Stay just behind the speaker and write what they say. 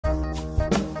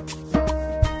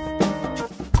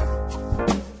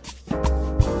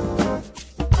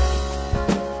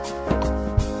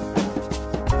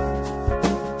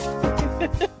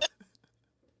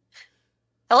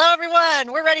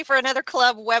everyone. We're ready for another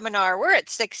club webinar. We're at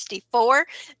 64.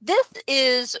 This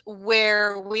is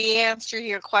where we answer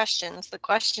your questions, the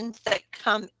questions that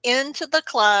come into the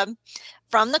club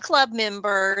from the club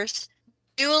members,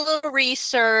 do a little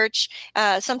research.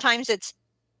 Sometimes it's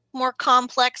more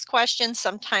complex questions,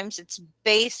 sometimes it's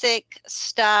basic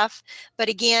stuff. But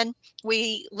again,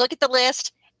 we look at the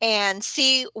list and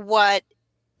see what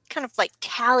kind of like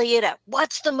tally it up.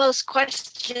 What's the most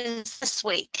questions this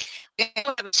week? We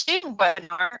have a student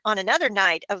webinar on another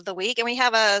night of the week, and we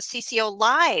have a CCO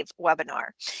live webinar.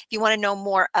 If you want to know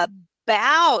more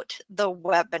about the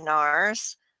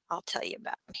webinars, I'll tell you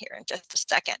about them here in just a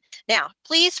second. Now,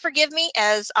 please forgive me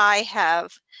as I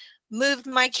have moved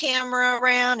my camera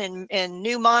around and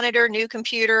new monitor, new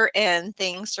computer, and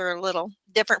things are a little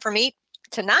different for me.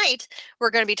 Tonight,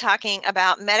 we're going to be talking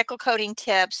about medical coding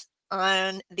tips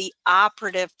on the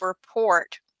operative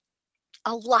report.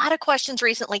 A lot of questions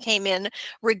recently came in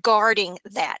regarding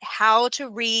that, how to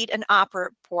read an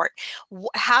operative report.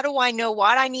 How do I know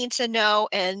what I need to know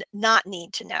and not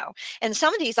need to know? And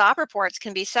some of these op reports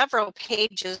can be several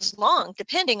pages long,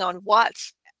 depending on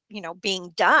what's being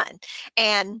done.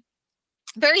 And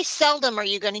very seldom are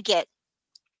you going to get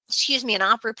an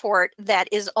op report that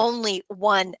is only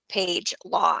 1 page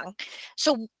long.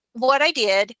 So what I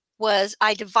did was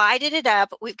I divided it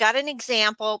up. We've got an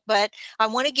example, but I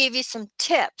want to give you some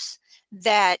tips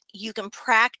that you can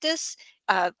practice.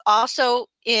 Also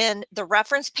in the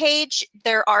reference page,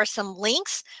 there are some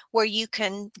links where you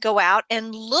can go out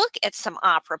and look at some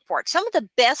op reports. Some of the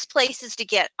best places to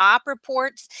get op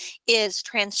reports is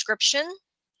transcription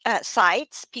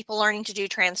sites, people learning to do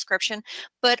transcription,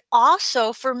 but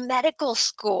also for medical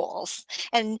schools.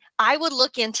 And I would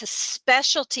look into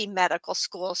specialty medical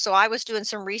schools. So I was doing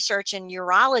some research in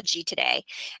urology today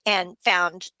and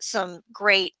found some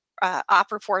great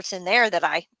op reports in there that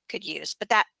I could use, but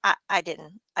that I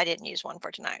didn't use one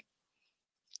for tonight.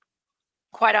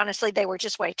 Quite honestly, they were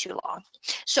just way too long.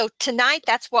 So tonight,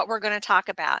 that's what we're going to talk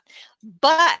about.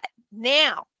 But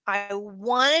now, I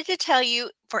wanted to tell you,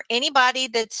 for anybody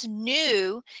that's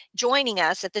new joining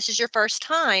us, if this is your first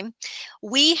time,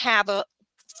 we have a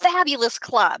fabulous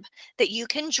club that you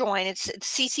can join. It's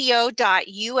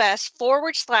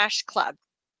cco.us/club.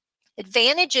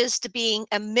 Advantages to being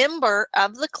a member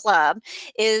of the club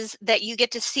is that you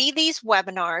get to see these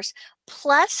webinars,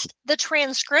 plus the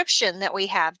transcription that we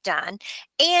have done,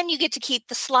 and you get to keep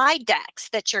the slide decks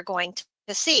that you're going to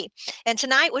see. And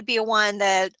tonight would be a one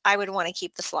that I would want to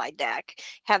keep the slide deck,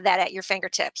 have that at your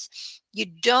fingertips. You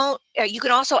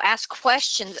can also ask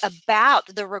questions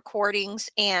about the recordings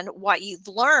and what you've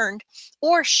learned,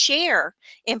 or share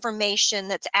information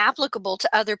that's applicable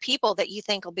to other people that you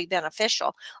think will be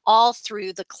beneficial, all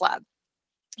through the club.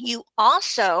 You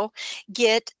also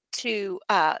get to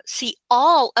see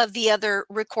all of the other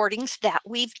recordings that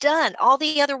we've done, all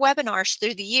the other webinars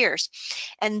through the years.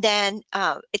 And then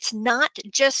it's not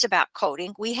just about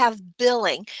coding. We have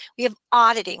billing, we have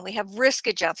auditing, we have risk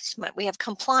adjustment, we have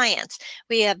compliance,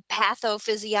 we have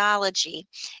pathophysiology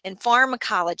and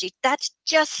pharmacology. That's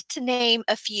just to name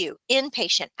a few.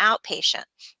 Inpatient, outpatient,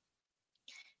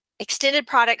 extended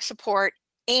product support,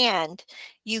 and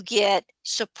you get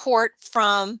support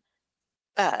from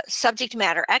subject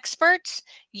matter experts.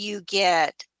 You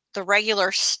get the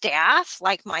regular staff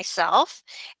like myself,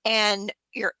 and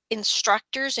your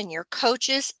instructors and your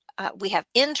coaches. We have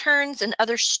interns and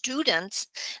other students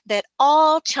that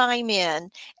all chime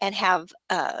in and have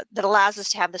that allows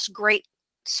us to have this great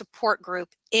support group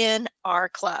in our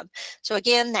club. So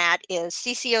again, that is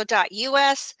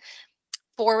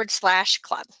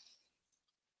cco.us/club.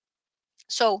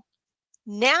 So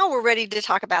now we're ready to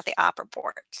talk about the op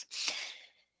reports.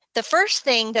 The first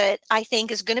thing that I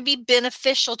think is going to be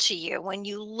beneficial to you when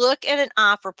you look at an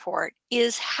op report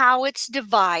is how it's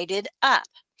divided up.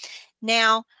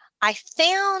 Now, I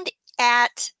found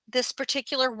at this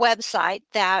particular website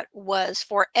that was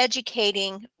for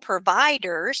educating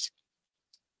providers,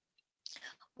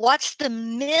 what's the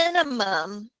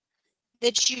minimum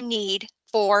that you need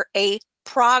for a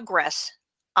progress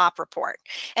op report?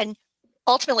 And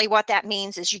ultimately, what that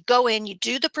means is you go in, you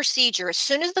do the procedure. As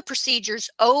soon as the procedure's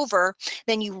over,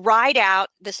 then you write out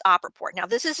this op report. Now,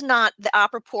 this is not the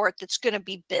op report that's going to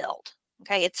be billed.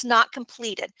 Okay, it's not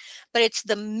completed, but it's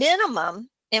the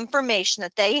minimum information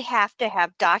that they have to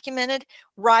have documented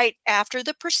right after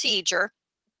the procedure.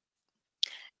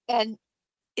 And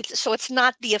so it's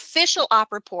not the official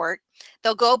op report.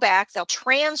 They'll go back, they'll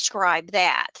transcribe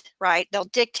that, right? They'll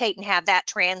dictate and have that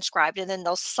transcribed, and then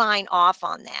they'll sign off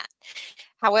on that.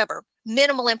 However,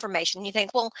 minimal information. You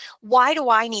think, well, why do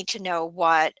I need to know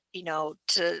what, to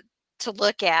to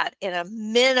look at in a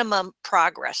minimum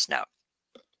progress note,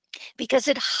 because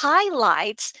it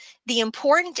highlights the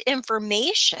important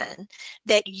information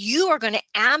that you are going to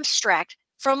abstract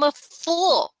from a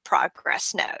full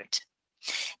progress note.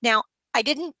 Now, I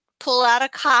didn't pull out a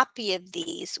copy of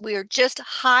these. We are just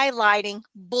highlighting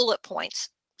bullet points,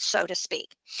 so to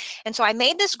speak. And so I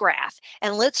made this graph,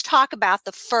 and let's talk about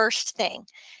the first thing.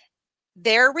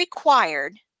 They're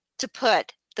required to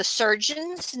put the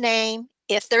surgeon's name,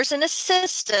 if there's an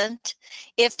assistant,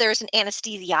 if there's an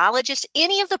anesthesiologist,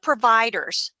 any of the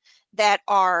providers that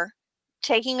are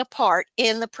taking a part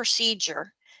in the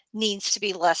procedure needs to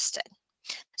be listed.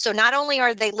 So not only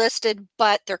are they listed,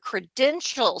 but their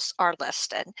credentials are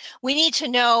listed. We need to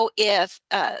know if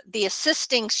the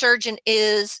assisting surgeon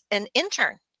is an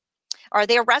intern. Are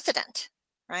they a resident,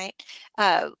 right?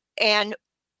 And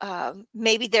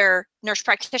maybe they're nurse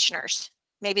practitioners,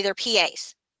 maybe they're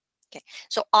PAs. Okay,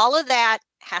 so all of that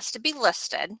has to be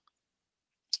listed,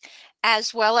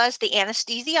 as well as the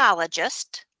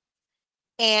anesthesiologist.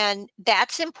 And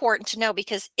that's important to know,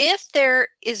 because if there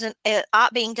is an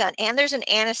op being done and there's an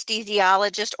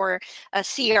anesthesiologist or a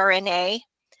CRNA,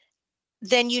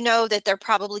 then you know that they're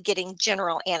probably getting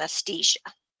general anesthesia.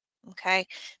 Okay,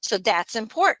 so that's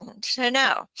important to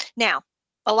know. Now,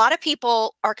 a lot of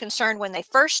people are concerned when they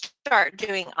first start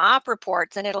doing op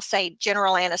reports and it'll say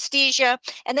general anesthesia,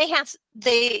 and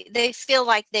they feel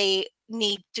like they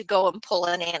need to go and pull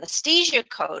an anesthesia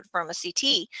code from a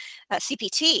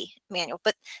CPT manual,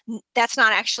 but that's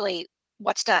not actually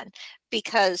what's done,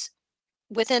 because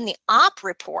within the op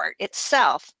report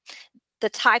itself, the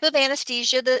type of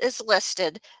anesthesia that is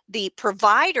listed, the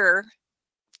provider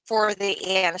for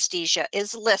the anesthesia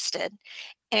is listed,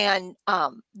 and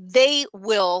they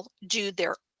will do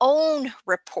their own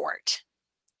report,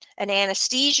 an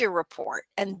anesthesia report,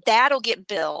 and that'll get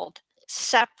billed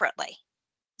separately.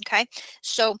 Okay,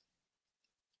 so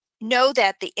know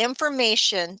that the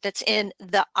information that's in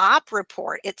the op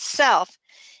report itself,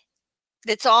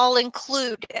 that's all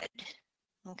included.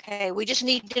 Okay, we just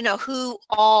need to know who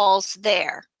all's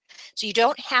there. So you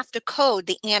don't have to code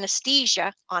the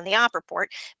anesthesia on the op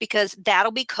report, because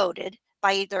that'll be coded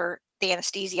by either the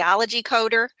anesthesiology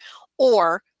coder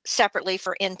or separately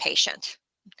for inpatient.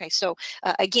 Okay, so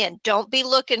again, don't be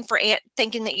looking for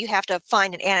thinking that you have to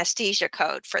find an anesthesia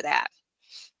code for that.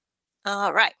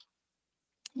 All right.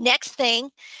 Next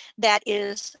thing that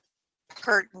is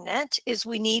pertinent is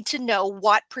we need to know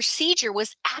what procedure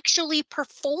was actually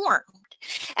performed,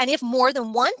 and if more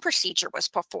than one procedure was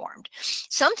performed.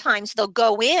 Sometimes they'll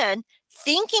go in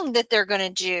thinking that they're going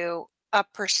to do a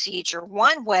procedure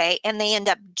one way and they end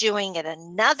up doing it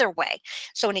another way.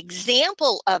 So an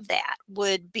example of that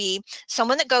would be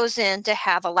someone that goes in to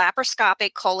have a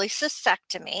laparoscopic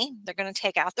cholecystectomy. They're going to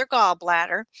take out their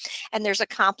gallbladder, and there's a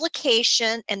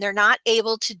complication and they're not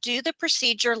able to do the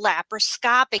procedure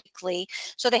laparoscopically,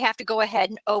 so they have to go ahead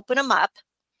and open them up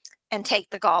and take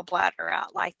the gallbladder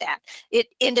out like that. It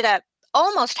ended up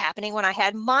almost happening when I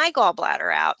had my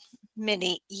gallbladder out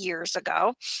many years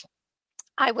ago.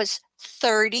 I was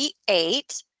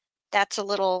 38. That's a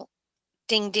little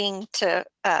ding ding to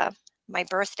my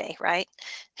birthday, right?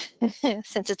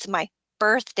 Since it's my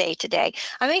birthday today.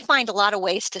 I may find a lot of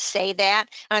ways to say that.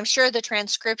 And I'm sure the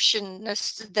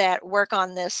transcriptionists that work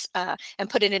on this and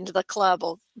put it into the club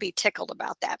will be tickled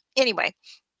about that. Anyway,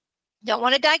 don't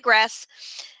want to digress.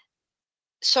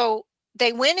 So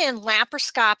they went in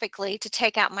laparoscopically to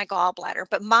take out my gallbladder,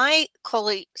 but my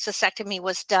cholecystectomy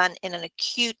was done in an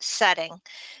acute setting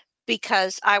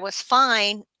because I was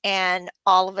fine, and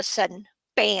all of a sudden,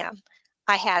 bam,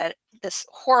 I had this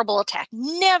horrible attack.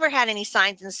 Never had any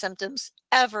signs and symptoms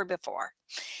ever before.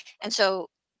 And so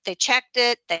they checked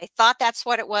it. They thought that's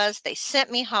what it was. They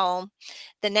sent me home.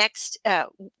 The next, it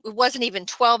wasn't even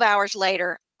 12 hours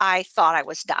later, I thought I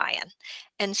was dying.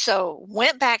 And so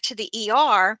went back to the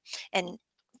ER, and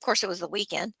of course it was the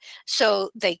weekend. So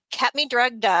they kept me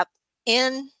drugged up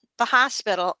in the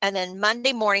hospital. And then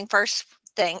Monday morning, first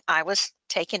thing, I was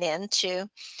taken in to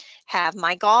have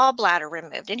my gallbladder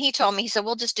removed. And he told me, he said,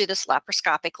 we'll just do this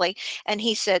laparoscopically. And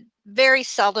he said, very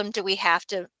seldom do we have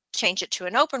to change it to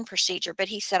an open procedure. But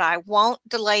he said, I won't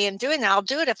delay in doing that. I'll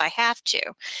do it if I have to.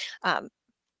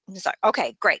 He's like,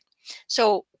 okay, great.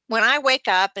 So when I wake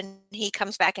up and he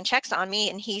comes back and checks on me,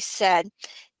 and he said,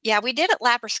 yeah, we did it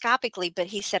laparoscopically, but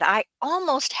he said, I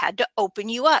almost had to open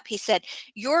you up. He said,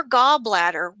 your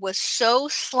gallbladder was so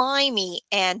slimy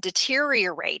and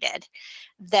deteriorated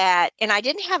that, and I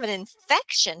didn't have an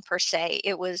infection per se,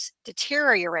 it was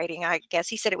deteriorating, I guess.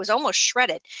 He said it was almost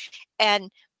shredded.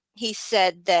 And he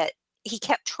said that he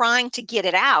kept trying to get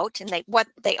it out, and what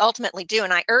they ultimately do,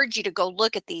 and I urge you to go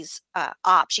look at these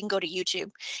ops. You can go to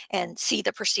YouTube and see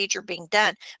the procedure being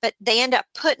done, but they end up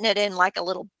putting it in like a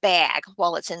little bag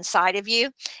while it's inside of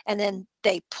you, and then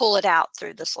they pull it out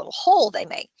through this little hole they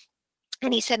make.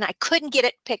 And he said, and I couldn't get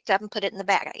it picked up and put it in the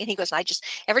bag. And he goes,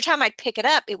 every time I'd pick it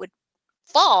up, it would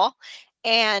fall.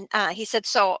 And he said,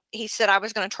 I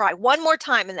was going to try one more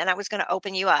time, and then I was going to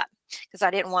open you up, because I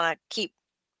didn't want to keep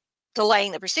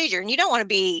delaying the procedure, and you don't want to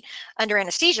be under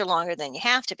anesthesia longer than you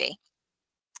have to be.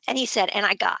 And he said, and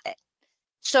I got it.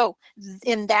 So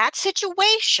in that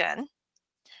situation,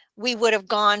 we would have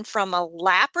gone from a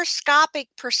laparoscopic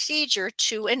procedure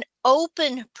to an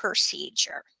open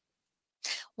procedure.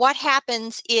 What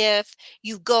happens if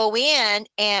you go in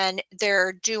and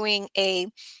they're doing a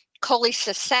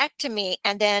cholecystectomy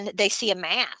and then they see a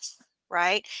mass,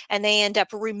 right? And they end up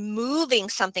removing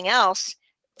something else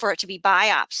for it to be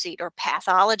biopsied or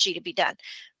pathology to be done.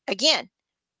 Again,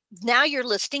 now you're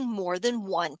listing more than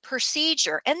one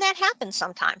procedure, and that happens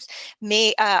sometimes.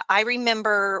 I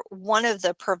remember one of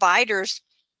the providers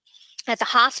at the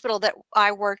hospital that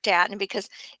I worked at, and because,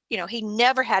 he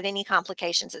never had any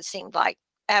complications, it seemed like,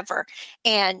 ever.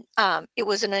 And it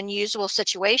was an unusual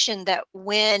situation that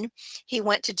when he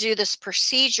went to do this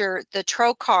procedure, the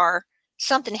trocar,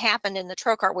 something happened in the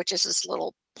trocar, which is this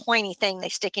little pointy thing they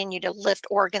stick in you to lift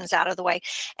organs out of the way,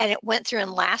 and it went through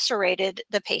and lacerated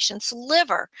the patient's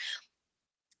liver.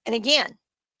 And again,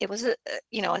 it was an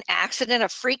accident, a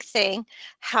freak thing.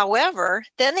 However,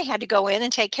 then they had to go in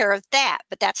and take care of that,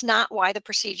 but that's not why the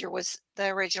procedure was the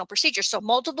original procedure. So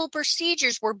multiple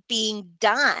procedures were being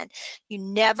done. You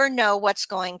never know what's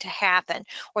going to happen,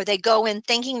 or they go in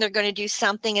thinking they're going to do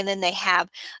something, and then they have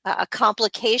a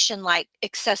complication like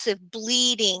excessive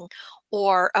bleeding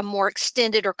or a more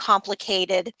extended or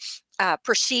complicated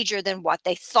procedure than what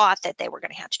they thought that they were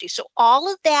going to have to do. So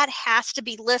all of that has to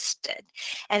be listed,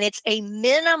 and it's a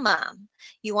minimum.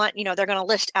 You want, they're going to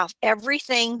list out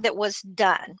everything that was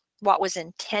done, what was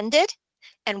intended,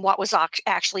 and what was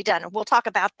actually done. And we'll talk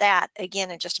about that again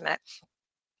in just a minute.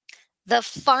 The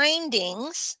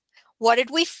findings, what did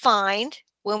we find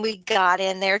when we got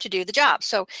in there to do the job?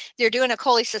 So they're doing a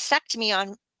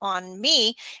cholecystectomy on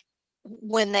me.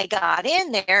 When they got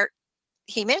in there,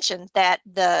 he mentioned that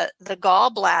the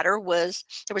gallbladder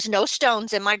there was no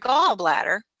stones in my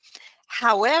gallbladder.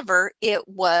 However, it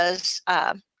was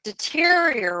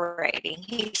deteriorating.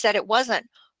 He said it wasn't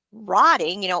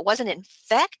rotting, it wasn't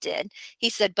infected.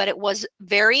 He said, but it was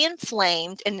very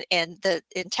inflamed, and the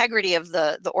integrity of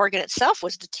the organ itself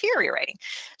was deteriorating.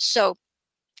 So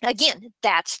again,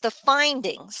 that's the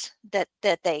findings that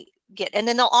they get. And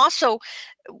then they'll also,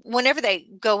 whenever they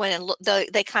go in and look,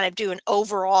 they kind of do an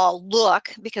overall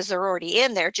look, because they're already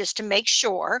in there, just to make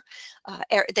sure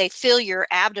they fill your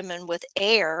abdomen with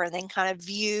air, and then kind of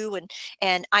view.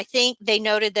 And I think they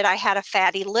noted that I had a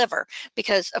fatty liver,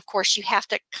 because of course you have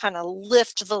to kind of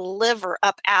lift the liver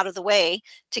up out of the way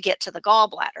to get to the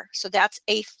gallbladder. So that's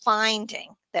a finding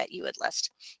that you would list.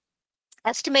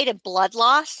 Estimated blood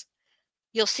loss.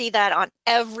 You'll see that on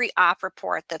every op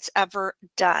report that's ever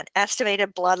done.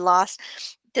 Estimated blood loss.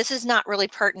 This is not really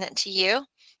pertinent to you,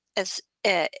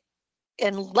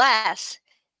 unless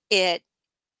it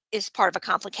is part of a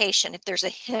complication. If there's a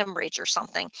hemorrhage or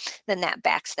something, then that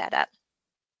backs that up.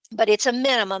 But it's a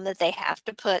minimum that they have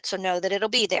to put, so know that it'll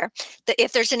be there.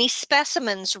 If there's any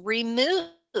specimens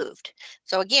removed,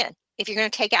 so again, if you're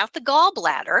going to take out the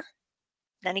gallbladder,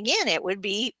 then again, it would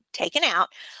be taken out.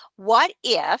 What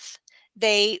if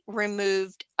they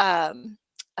removed the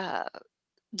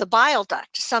bile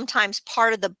duct? Sometimes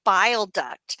part of the bile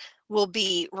duct will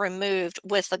be removed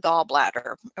with the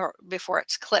gallbladder, or before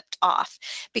it's clipped off,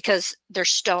 because there's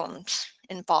stones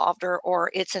involved, or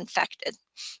it's infected.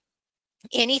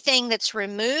 Anything that's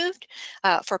removed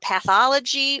for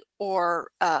pathology, or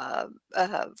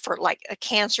for like a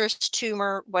cancerous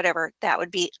tumor, whatever, that would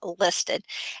be listed.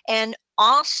 And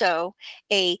also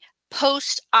a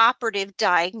post-operative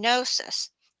diagnosis.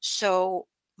 So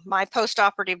my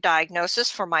post-operative diagnosis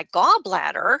for my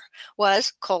gallbladder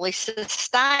was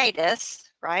cholecystitis,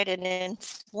 right? An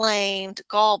inflamed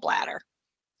gallbladder,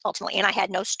 ultimately, and I had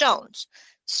no stones.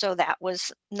 So that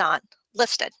was not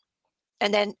listed.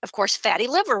 And then, of course, fatty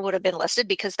liver would have been listed,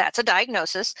 because that's a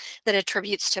diagnosis that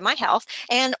attributes to my health,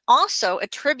 and also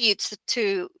attributes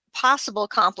to possible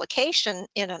complication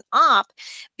in an op,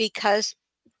 because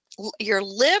your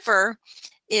liver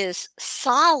is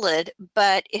solid.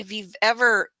 But if you've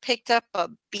ever picked up a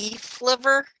beef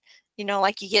liver,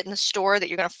 like you get in the store that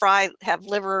you're going to have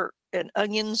liver and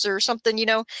onions or something, you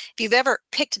know, if you've ever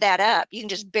picked that up, you can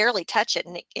just barely touch it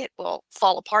and it will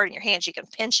fall apart in your hands. You can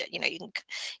pinch it, you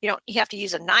know, you have to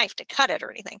use a knife to cut it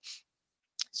or anything.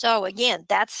 So again,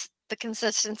 that's the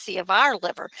consistency of our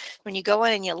liver. When you go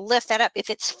in and you lift that up, if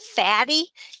it's fatty,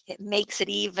 it makes it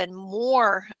even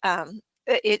more,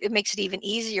 it makes it even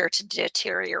easier to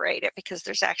deteriorate it because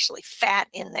there's actually fat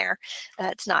in there.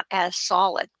 It's not as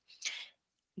solid.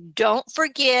 Don't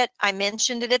forget, I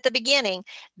mentioned it at the beginning,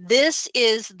 this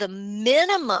is the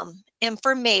minimum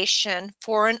information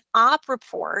for an op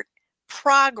report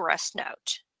progress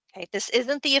note. Okay, this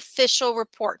isn't the official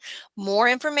report. More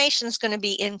information is going to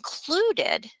be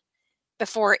included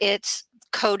before it's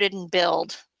coded and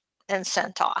billed and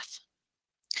sent off.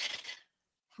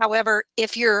 However,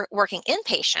 if you're working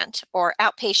inpatient or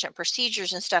outpatient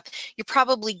procedures and stuff, you're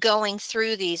probably going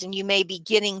through these and you may be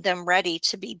getting them ready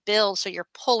to be billed. So you're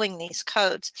pulling these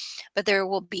codes, but there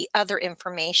will be other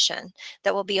information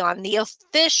that will be on the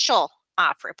official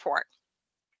op report.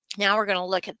 Now we're going to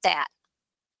look at that.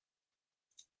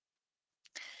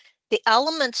 The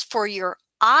elements for your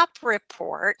op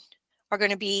report are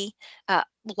going to be a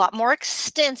lot more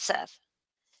extensive.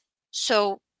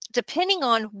 So depending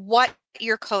on what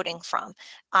you're coding from,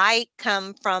 I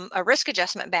come from a risk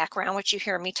adjustment background, which you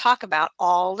hear me talk about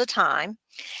all the time.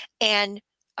 And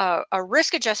a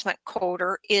risk adjustment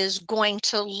coder is going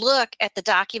to look at the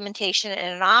documentation in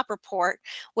an op report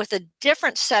with a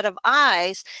different set of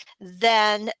eyes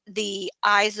than the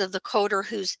eyes of the coder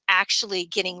who's actually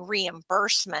getting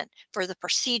reimbursement for the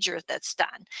procedure that's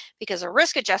done. Because a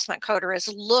risk adjustment coder is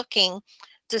looking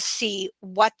to see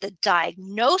what the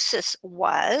diagnosis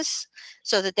was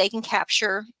so that they can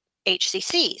capture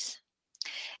HCCs.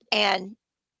 And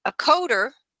a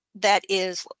coder that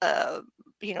is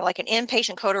you know, like an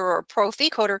inpatient coder or a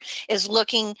pro-fee coder is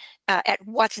looking at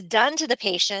what's done to the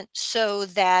patient so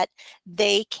that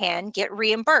they can get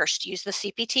reimbursed, use the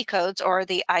CPT codes or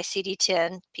the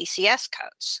ICD-10 PCS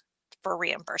codes for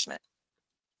reimbursement.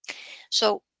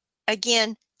 So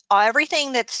again,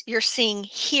 everything that you're seeing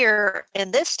here in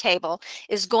this table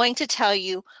is going to tell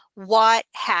you what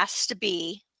has to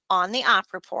be on the op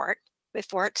report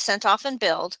before it's sent off and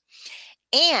billed.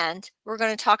 And we're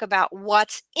going to talk about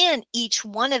what's in each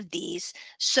one of these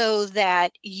so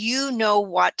that you know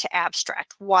what to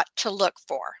abstract, what to look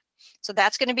for. So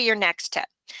that's going to be your next tip.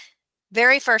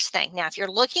 Very first thing. Now, if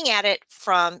you're looking at it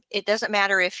from, it doesn't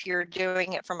matter if you're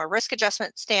doing it from a risk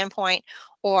adjustment standpoint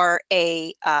or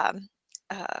a, I'm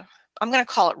going to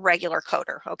call it regular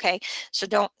coder, okay? So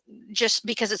don't, just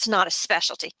because it's not a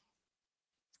specialty.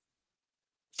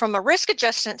 From a risk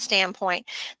adjustment standpoint,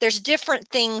 there's different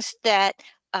things that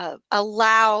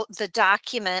allow the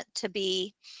document to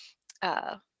be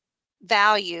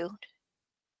valued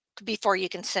before you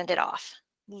can send it off.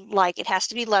 Like it has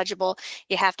to be legible.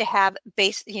 You have to have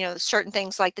certain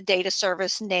things like the data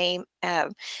service name,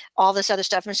 all this other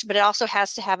stuff, but it also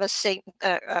has to have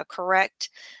a correct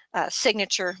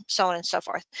signature, so on and so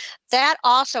forth. That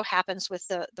also happens with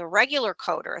the regular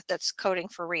coder that's coding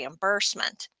for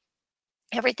reimbursement.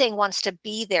 Everything wants to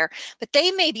be there, but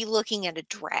they may be looking at a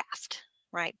draft,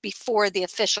 right, before the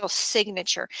official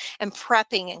signature and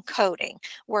prepping and coding,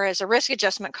 whereas a risk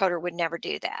adjustment coder would never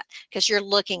do that because you're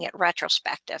looking at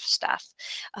retrospective stuff.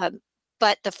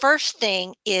 But the first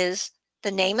thing is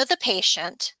the name of the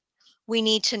patient. We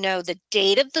need to know the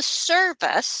date of the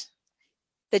service,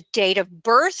 the date of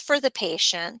birth for the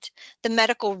patient, the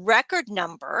medical record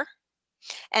number,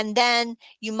 and then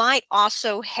you might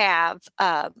also have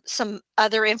some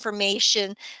other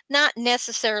information, not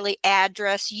necessarily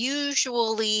address.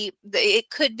 Usually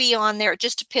it could be on there. It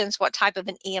just depends what type of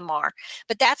an EMR.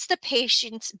 But that's the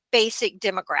patient's basic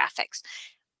demographics.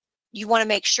 You want to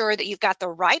make sure that you've got the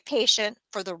right patient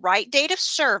for the right date of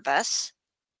service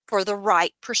for the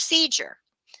right procedure.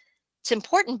 It's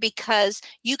important because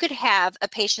you could have a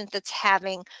patient that's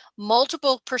having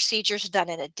multiple procedures done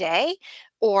in a day,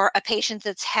 or a patient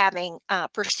that's having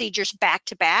procedures back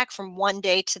to back from one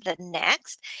day to the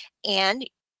next. And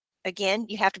again,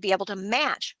 you have to be able to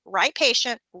match right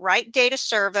patient, right date of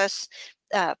service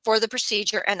for the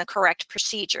procedure and the correct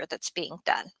procedure that's being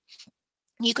done.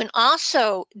 You can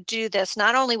also do this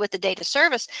not only with the date of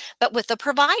service, but with the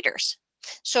providers.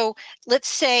 So let's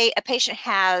say a patient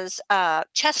has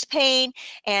chest pain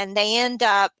and they end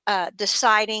up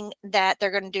deciding that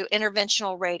they're going to do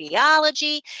interventional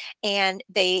radiology, and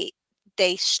they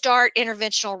start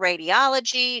interventional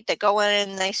radiology. They go in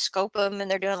and they scope them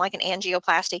and they're doing like an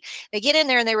angioplasty. They get in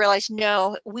there and they realize,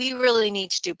 no, we really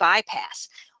need to do bypass.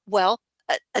 Well,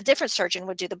 a different surgeon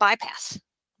would do the bypass.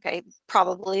 Okay,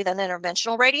 probably then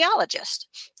interventional radiologist.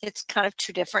 It's kind of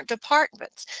two different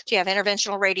departments. So you have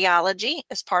interventional radiology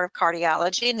as part of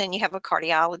cardiology, and then you have a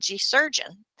cardiology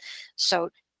surgeon. So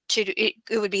it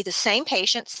would be the same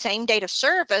patient, same date of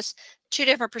service, two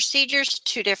different procedures,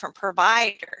 two different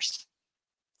providers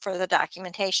for the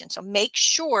documentation. So make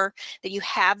sure that you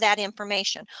have that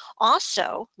information.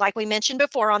 Also, like we mentioned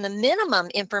before, on the minimum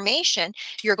information,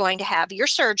 you're going to have your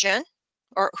surgeon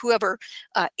or whoever,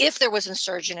 if there was a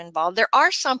surgeon involved. There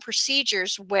are some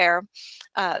procedures where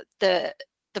the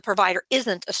provider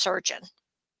isn't a surgeon.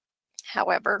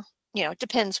 However, you know, it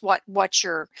depends what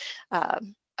your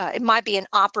it might be an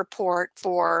op report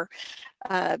for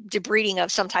debriding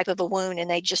of some type of a wound, and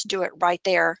they just do it right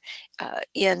there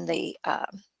in the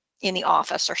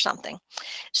office or something.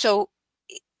 So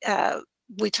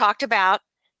we talked about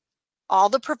all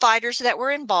the providers that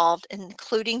were involved,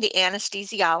 including the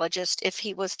anesthesiologist, if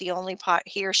he was the only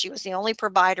he or she was the only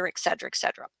provider, et cetera, et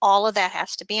cetera. All of that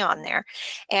has to be on there,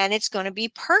 and it's going to be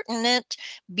pertinent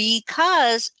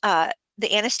because the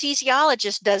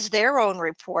anesthesiologist does their own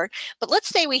report. But let's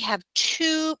say we have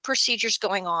two procedures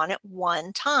going on at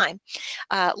one time.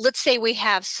 Let's say we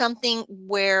have something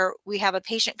where we have a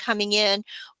patient coming in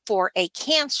for a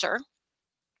cancer.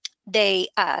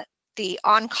 The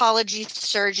oncology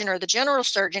surgeon or the general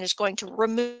surgeon is going to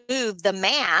remove the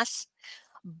mass,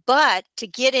 but to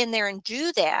get in there and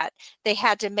do that, they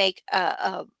had to make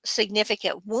a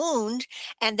significant wound,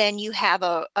 and then you have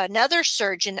another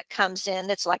surgeon that comes in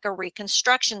that's like a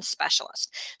reconstruction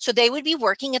specialist. So they would be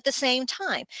working at the same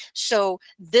time. So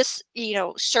this, you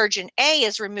know, surgeon A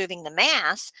is removing the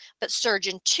mass, but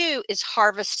surgeon 2 is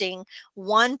harvesting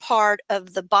one part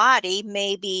of the body,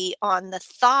 maybe on the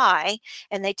thigh,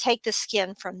 and they take the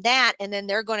skin from that, and then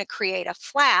they're going to create a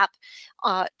flap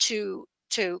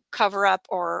to cover up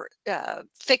or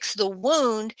fix the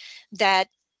wound that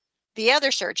the other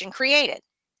surgeon created.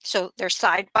 So they're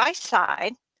side by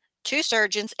side, two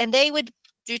surgeons, and they would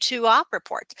do two op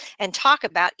reports and talk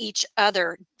about each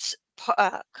other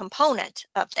component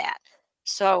of that.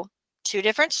 So two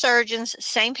different surgeons,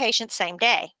 same patient, same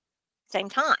day, same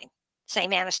time,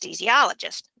 same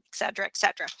anesthesiologist, et cetera, et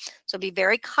cetera. So be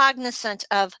very cognizant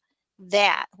of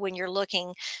that when you're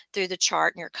looking through the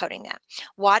chart and you're coding that.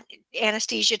 What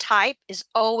anesthesia type is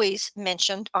always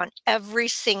mentioned on every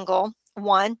single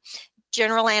one.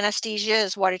 General anesthesia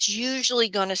is what it's usually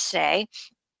going to say.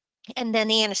 And then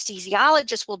the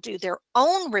anesthesiologist will do their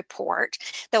own report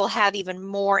that will have even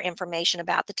more information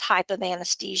about the type of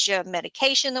anesthesia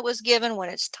medication that was given, when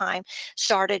its time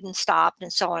started and stopped,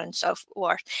 and so on and so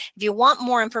forth. If you want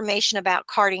more information about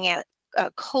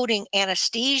coding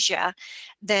anesthesia,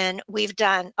 then we've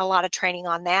done a lot of training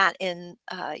on that, and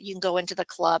you can go into the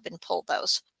club and pull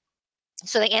those.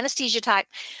 So the anesthesia type,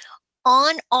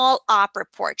 on all op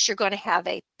reports, you're going to have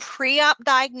a pre-op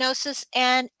diagnosis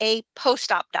and a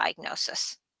post-op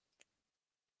diagnosis.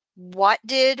 What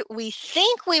did we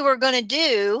think we were going to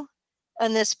do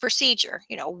in this procedure?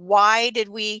 You know, why did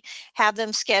we have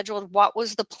them scheduled? What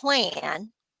was the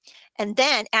plan? And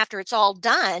then after it's all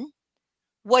done,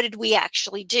 what did we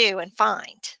actually do and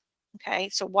find? Okay,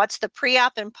 so what's the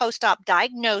pre-op and post-op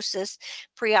diagnosis,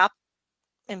 pre-op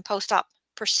and post-op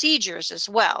procedures as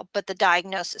well, but the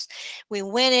diagnosis. We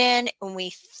went in and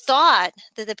we thought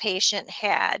that the patient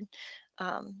had,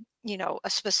 you know,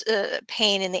 a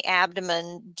pain in the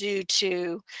abdomen due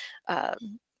to,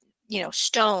 you know,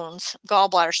 stones,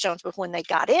 gallbladder stones, but when they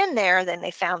got in there, then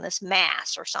they found this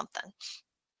mass or something.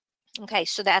 Okay,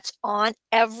 so that's on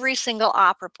every single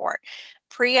op report,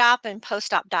 pre-op and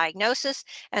post-op diagnosis,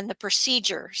 and the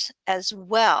procedures as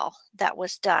well that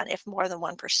was done, if more than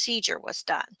one procedure was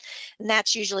done. And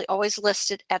that's usually always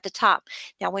listed at the top.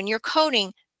 Now, when you're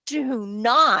coding, do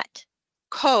not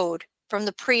code from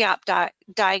the pre-op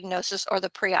diagnosis or the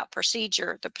pre-op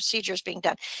procedure, the procedure is being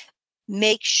done.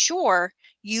 Make sure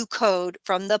you code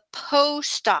from the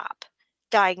post-op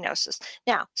diagnosis.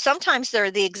 Now, sometimes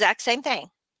they're the exact same thing.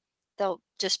 They'll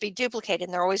just be duplicated,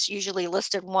 and they're always usually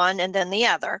listed one and then the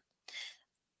other.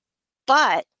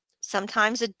 But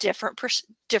sometimes a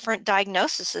different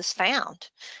diagnosis is found,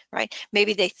 right?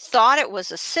 Maybe they thought it was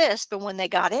a cyst, but when they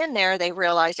got in there, they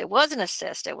realized it wasn't a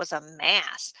cyst, it was a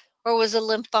mass, or it was a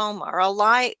lymphoma or a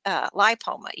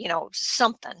lipoma, you know,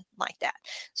 something like that.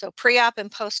 So pre-op and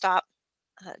post-op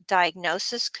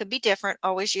diagnosis could be different,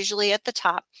 always usually at the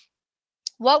top.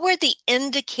 What were the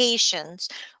indications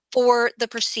for the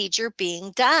procedure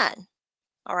being done?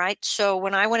 All right, so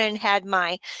when I went in and had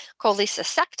my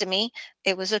cholecystectomy,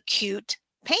 it was acute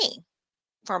pain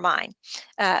for mine.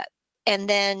 And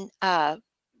then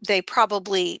they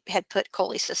probably had put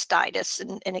cholecystitis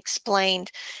and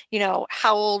explained, you know,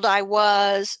 how old I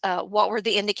was, what were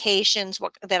the indications,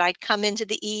 that I'd come into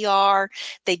the ER.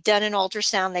 They'd done an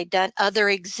ultrasound, they'd done other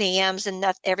exams, and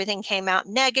everything came out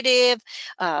negative.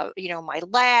 You know, my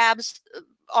labs,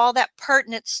 all that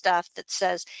pertinent stuff that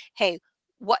says, hey,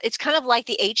 it's kind of like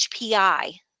the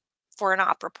HPI for an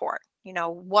op report. You know,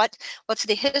 what's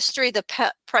the history,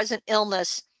 the present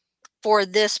illness for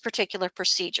this particular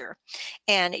procedure.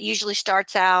 And it usually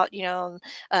starts out, you know,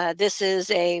 this is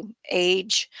a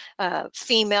age,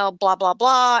 female, blah, blah,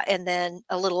 blah, and then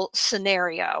a little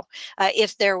scenario.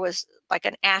 If there was like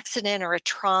an accident or a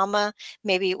trauma,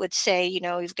 maybe it would say, you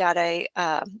know, you've got a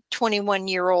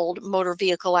 21-year-old motor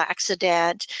vehicle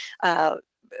accident,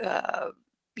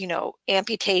 you know,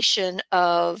 amputation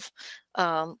of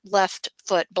left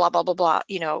foot, blah, blah, blah, blah,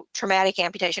 you know, traumatic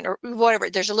amputation or whatever.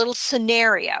 There's a little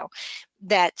scenario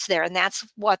that's there, and that's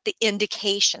what the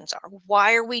indications are.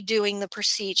 Why are we doing the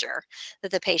procedure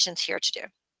that the patient's here to do?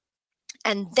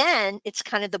 And then it's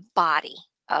kind of the body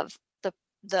of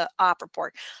the op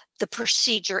report, the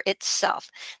procedure itself.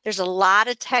 There's a lot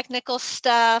of technical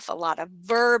stuff, a lot of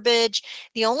verbiage.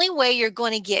 The only way you're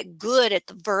going to get good at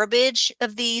the verbiage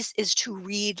of these is to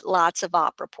read lots of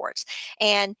op reports.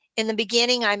 And in the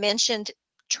beginning, I mentioned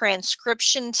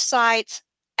transcription sites,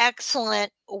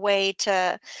 excellent way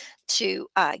to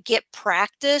get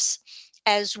practice,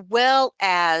 as well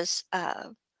as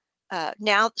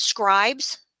now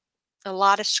scribes. A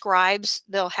lot of scribes,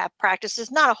 they'll have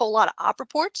practices, not a whole lot of op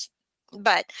reports,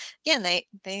 but again,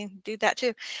 they do that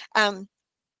too. And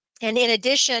in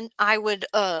addition, I would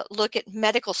look at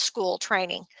medical school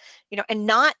training, you know, and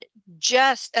not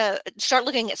just start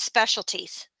looking at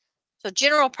specialties. So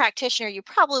general practitioner, you're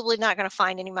probably not going to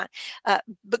find anyone,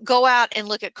 but go out and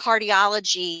look at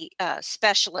cardiology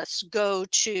specialists. Go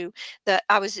to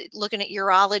I was looking at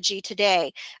urology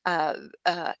today,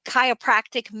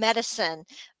 chiropractic medicine,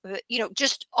 you know,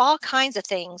 just all kinds of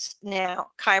things now.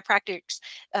 Chiropractics,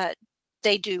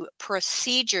 they do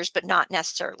procedures, but not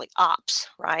necessarily ops,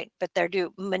 right? But they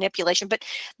do manipulation. But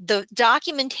the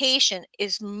documentation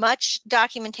is much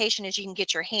documentation as you can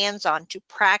get your hands on to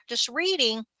practice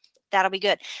reading. That'll be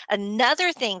good.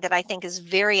 Another thing that I think is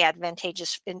very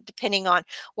advantageous, depending on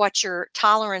what your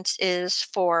tolerance is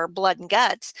for blood and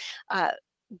guts,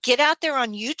 get out there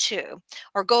on YouTube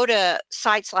or go to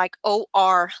sites like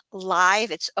OR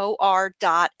Live. It's or.liv.com,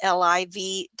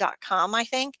 I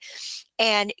think.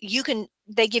 And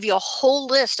they give you a whole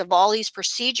list of all these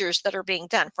procedures that are being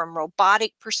done, from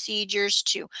robotic procedures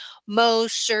to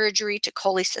Mohs surgery to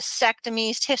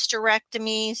cholecystectomies,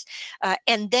 hysterectomies,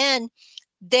 and then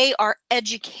they are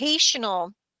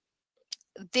educational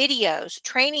videos,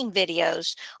 training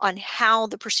videos on how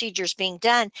the procedure is being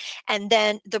done. And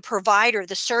then the provider,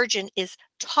 the surgeon, is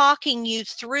talking you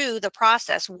through the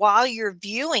process while you're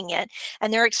viewing it,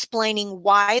 and they're explaining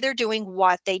why they're doing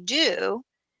what they do,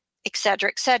 et cetera,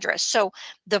 et cetera. So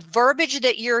the verbiage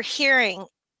that you're hearing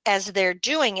as they're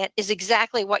doing it is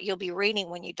exactly what you'll be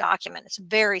reading when you document. It's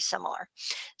very similar.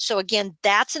 So again,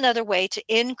 that's another way to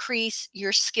increase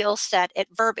your skill set at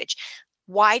verbiage.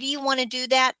 Why do you want to do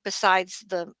that? Besides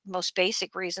the most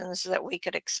basic reasons that we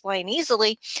could explain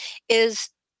easily, is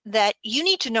that you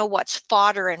need to know what's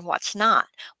fodder and what's not.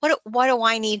 What do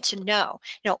I need to know?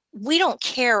 You know, we don't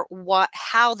care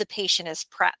how the patient is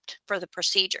prepped for the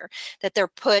procedure, that they're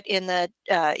put in the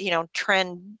you know,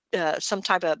 some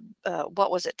type of what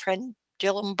was it,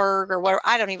 Dillenberg or whatever.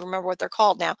 I don't even remember what they're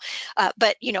called now.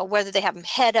 But you know, whether they have them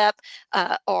head up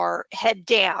or head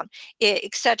down,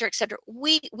 et cetera, et cetera.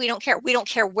 We don't care. We don't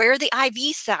care where the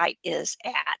IV site is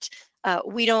at.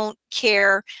 We don't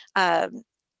care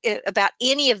about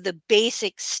any of the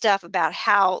basic stuff about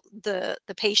how the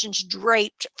patient's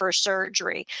draped for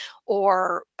surgery,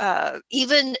 or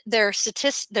even their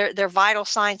their vital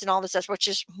signs and all this stuff, which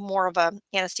is more of a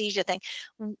anesthesia thing.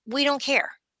 We don't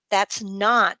care. That's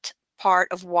not part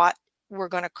of what we're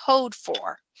going to code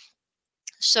for.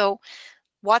 So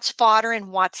what's fodder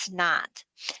and what's not?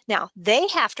 Now, they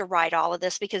have to write all of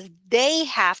this because they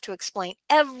have to explain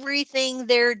everything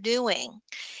they're doing.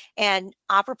 And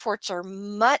op reports are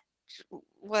much,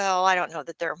 well, I don't know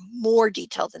that they're more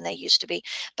detailed than they used to be,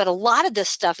 but a lot of this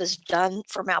stuff is done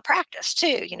for malpractice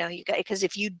too. You know, because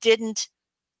if you didn't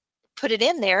put it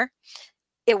in there,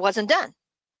 it wasn't done,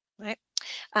 right?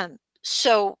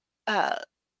 So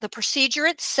the procedure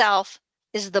itself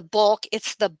is the bulk.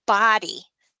 It's the body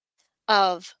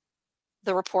of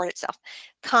the report itself.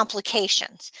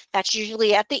 complications. That's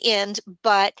usually at the end,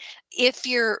 but if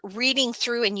you're reading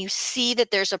through and you see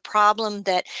that there's a problem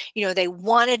that, they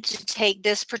wanted to take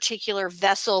this particular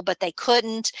vessel, but they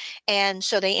couldn't, and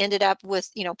so they ended up with,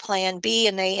 plan B,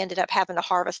 and they ended up having to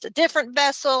harvest a different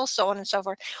vessel, so on and so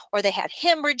forth, or they had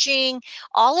hemorrhaging,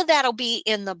 all of that'll be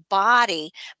in the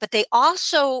body, but they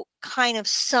also kind of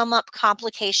sum up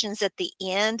complications at the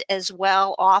end as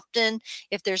well, often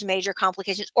if there's major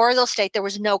complications, or they'll state there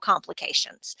was no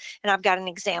complications. And I've got an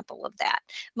example of that.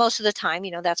 Most of the time,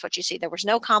 that's what you see. There was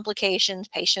no complications,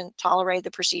 patient tolerated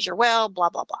the procedure well, blah,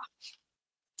 blah, blah.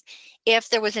 If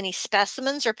there was any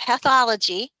specimens or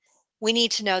pathology, we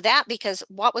need to know that, because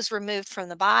what was removed from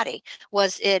the body?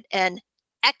 Was it an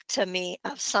ectomy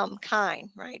of some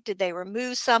kind, right? Did they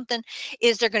remove something?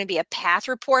 Is there going to be a path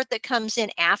report that comes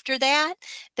in after that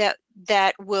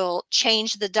that will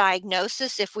change the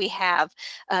diagnosis if we have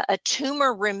a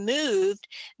tumor removed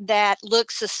that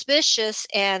looks suspicious,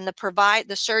 and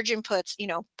the surgeon puts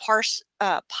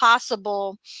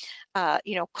possible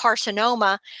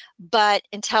carcinoma, but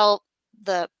until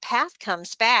the path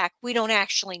comes back, we don't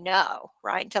actually know,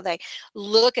 right? Until they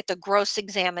look at the gross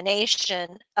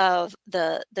examination of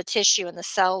the tissue and the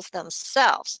cells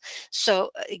themselves. So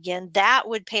again, that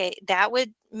would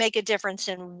make a difference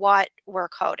in what we're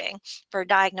coding for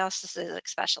diagnosis,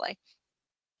 especially.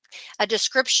 A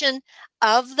description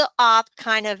of the op,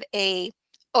 kind of a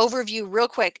overview real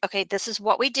quick. Okay, this is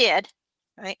what we did,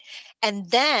 right?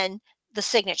 And then the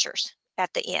signatures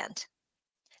at the end.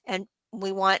 And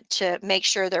we want to make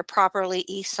sure they're properly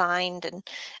e-signed, and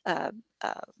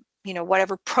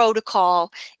whatever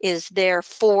protocol is there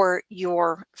for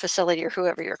your facility or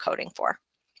whoever you're coding for.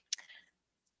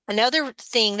 Another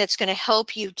thing that's going to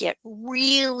help you get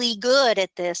really good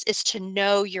at this is to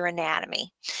know your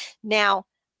anatomy. Now,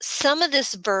 some of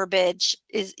this verbiage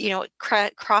is, it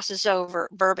crosses over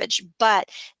verbiage, but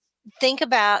think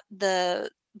about the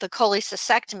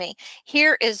cholecystectomy.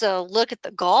 Here is a look at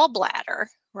the gallbladder,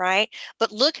 right?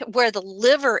 But look at where the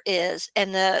liver is,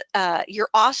 and you're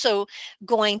also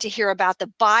going to hear about the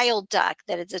bile duct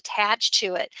that is attached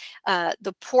to it,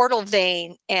 the portal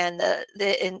vein, and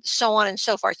and so on and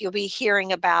so forth. You'll be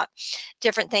hearing about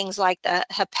different things like the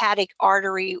hepatic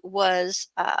artery was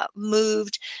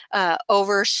moved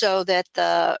over so that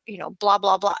the blah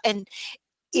blah blah. And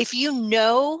if you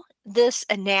know this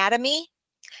anatomy,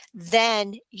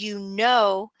 then you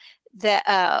know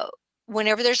that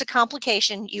whenever there's a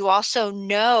complication, you also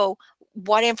know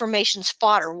what information's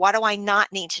fodder. What do I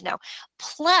not need to know?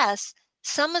 Plus,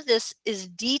 some of this is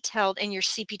detailed in your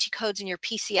CPT codes and your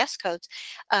PCS codes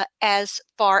as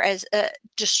far as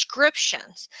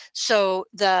descriptions. So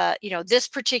this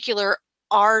particular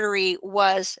artery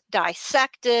was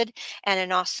dissected and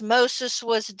an osmosis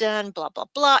was done, blah, blah,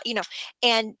 blah,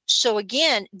 and so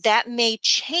again, that may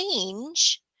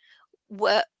change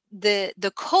what the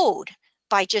code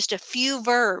by just a few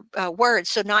words.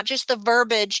 So not just the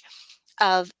verbiage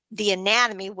of the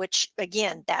anatomy, which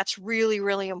again, that's really,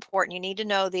 really important. You need to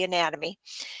know the anatomy,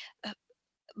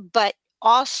 but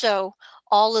also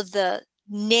all of the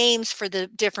names for the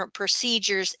different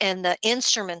procedures and the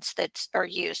instruments that are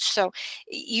used. So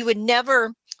you would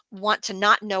never want to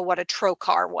not know what a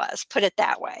trocar was, put it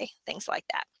that way, things like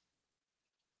that.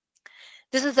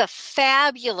 This is a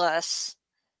fabulous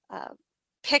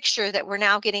picture that we're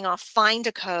now getting off Find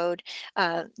a Code.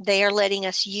 They are letting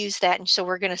us use that, and so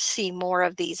we're going to see more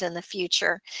of these in the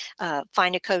future.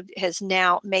 Find a Code is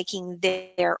now making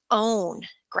their own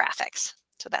graphics,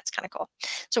 so that's kind of cool.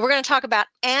 So we're going to talk about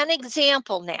an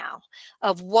example now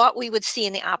of what we would see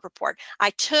in the op report.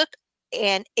 I took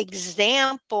an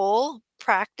example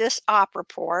practice op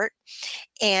report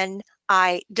and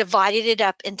I divided it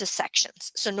up into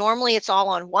sections. So normally it's all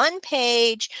on one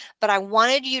page, but I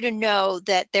wanted you to know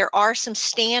that there are some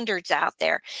standards out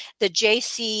there. The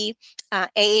JC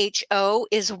AHO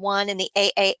is one, and the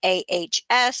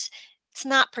AAAHS. It's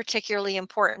not particularly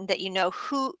important that you know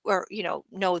who, or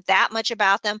know that much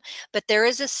about them, but there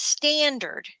is a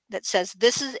standard that says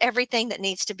this is everything that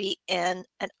needs to be in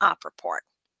an op report.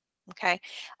 Okay,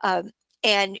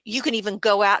 and you can even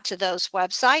go out to those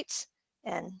websites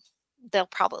and they'll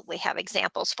probably have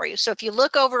examples for you. So if you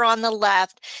look over on the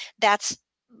left, that's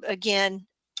again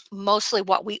mostly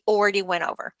what we already went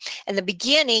over. And the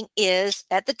beginning is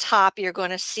at the top. You're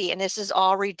going to see, and this is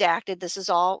all redacted, this is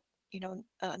all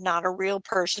not a real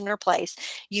person or place.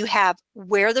 You have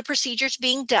where the procedure's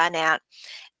being done at,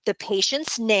 the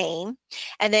patient's name,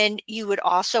 and then you would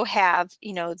also have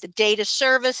the date of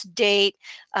service, date,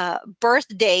 birth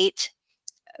date,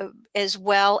 as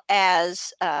well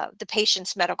as the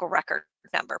patient's medical record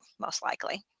number, most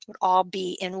likely. would all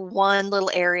be in one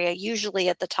little area, usually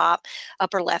at the top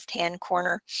upper left-hand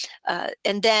corner.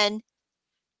 And then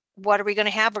what are we going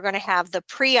to have? We're going to have the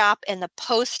pre-op and the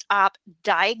post-op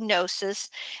diagnosis.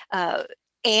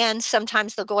 And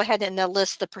sometimes they'll go ahead and they'll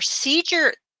list the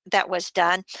procedure that was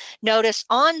done. Notice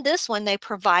on this one, they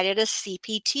provided a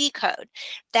CPT code.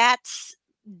 That's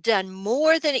done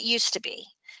more than it used to be,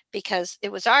 because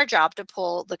it was our job to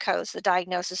pull the codes, the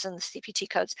diagnosis and the CPT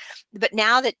codes. But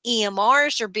now that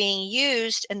EMRs are being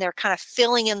used and they're kind of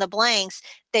filling in the blanks,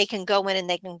 they can go in and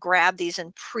they can grab these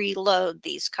and preload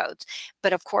these codes.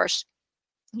 But of course,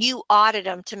 you audit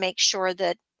them to make sure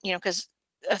that, because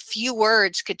a few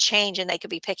words could change and they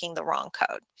could be picking the wrong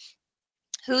code.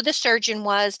 Who the surgeon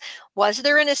was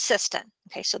there an assistant?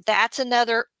 Okay, so that's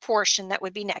another portion that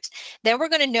would be next. Then we're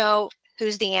going to know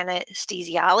who's the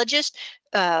anesthesiologist,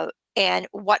 and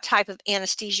what type of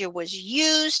anesthesia was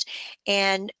used,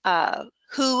 and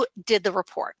who did the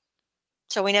report.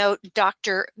 So we know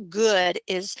Dr. Good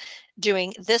is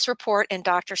doing this report and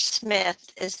Dr. Smith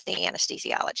is the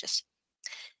anesthesiologist.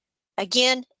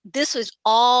 Again, this is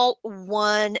all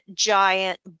one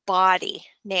giant body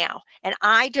now, and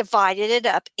I divided it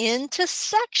up into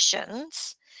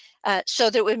sections so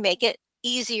that it would make it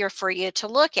easier for you to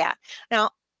look at.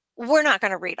 Now, we're not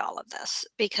going to read all of this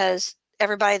because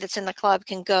everybody that's in the club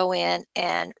can go in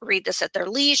and read this at their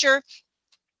leisure.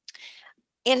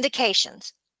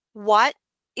 Indications. What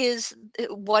is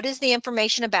the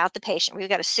information about the patient? We've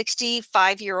got a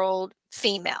 65-year-old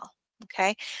female,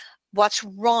 okay? What's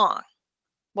wrong?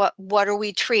 What are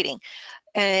we treating?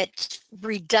 And it's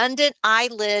redundant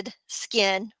eyelid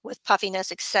skin with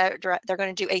puffiness, etc. They're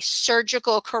going to do a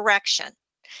surgical correction.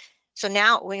 So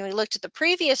now when we looked at the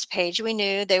previous page, we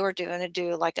knew they were going to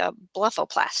do like a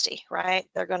blepharoplasty, right?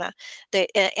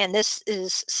 And this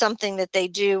is something that they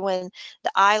do when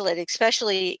the eyelid,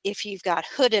 especially if you've got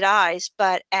hooded eyes,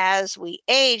 but as we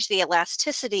age, the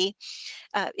elasticity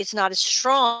it's not as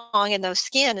strong in those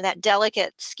skin, and that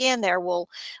delicate skin there will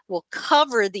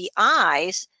cover the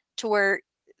eyes to where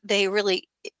they really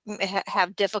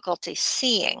have difficulty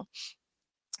seeing.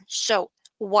 So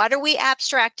what are we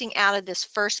abstracting out of this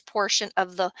first portion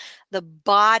of the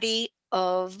body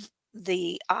of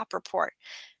the op report?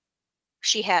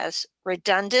 She has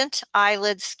redundant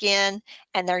eyelid skin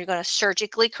and they're going to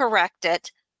surgically correct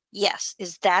it. Yes.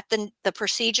 Is that the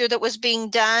procedure that was being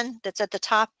done that's at the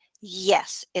top?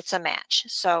 Yes, it's a match.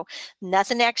 So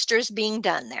nothing extra is being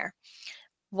done there.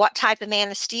 What type of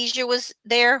anesthesia was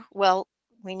there? Well,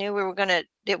 we knew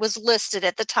it was listed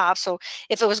at the top. So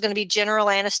if it was going to be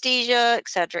general anesthesia, et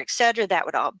cetera, that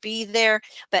would all be there.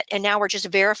 And now we're just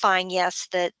verifying, yes,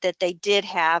 that they did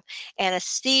have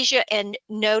anesthesia. And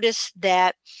notice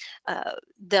that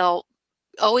they'll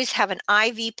always have an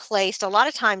IV placed. A lot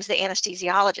of times the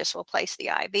anesthesiologist will place the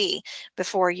IV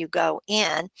before you go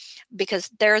in because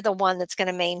they're the one that's going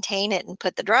to maintain it and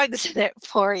put the drugs in it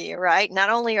for you, right?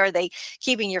 Not only are they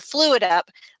keeping your fluid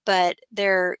up, but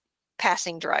they're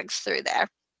passing drugs through there.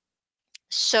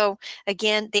 So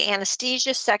again, the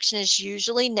anesthesia section is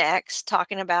usually next,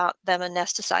 talking about them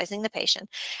anesthetizing the patient.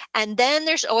 And then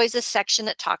there's always a section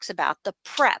that talks about the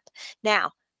prep.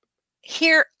 Now,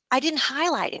 here, I didn't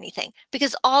highlight anything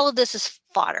because all of this is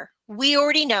fodder. We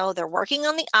already know they're working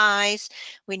on the eyes.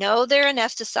 We know they're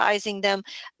anesthetizing them.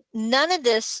 None of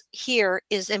this here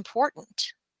is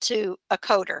important to a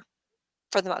coder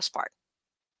for the most part.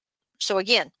 So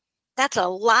again, that's a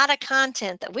lot of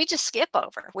content that we just skip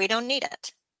over. We don't need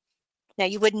it. Now,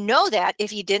 you wouldn't know that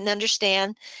if you didn't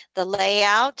understand the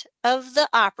layout of the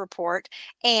op report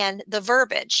and the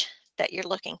verbiage that you're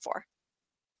looking for.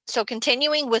 So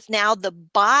continuing with now the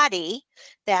body,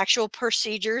 the actual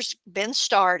procedure's been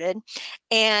started.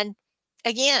 And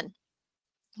again,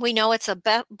 we know it's a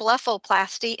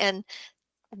blepharoplasty and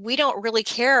we don't really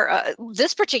care.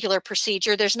 This particular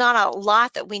procedure, there's not a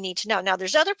lot that we need to know. Now,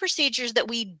 there's other procedures that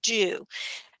we do.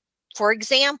 For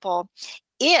example,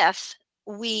 if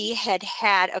we had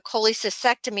a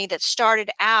cholecystectomy that started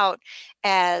out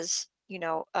as,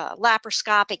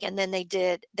 laparoscopic, and then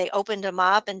they opened them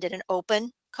up and did an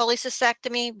open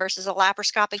cholecystectomy versus a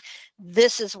laparoscopic,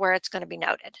 this is where it's going to be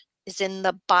noted, is in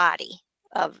the body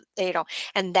of,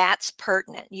 and that's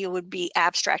pertinent. You would be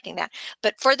abstracting that.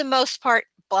 But for the most part,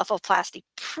 blepharoplasty,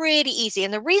 pretty easy.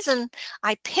 And the reason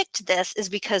I picked this is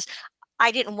because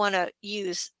I didn't want to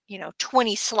use,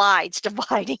 20 slides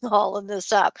dividing all of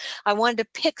this up. I wanted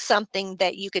to pick something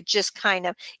that you could just kind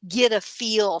of get a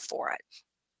feel for it.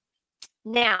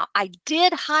 Now, I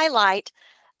did highlight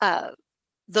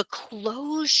the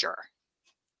closure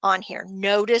on here.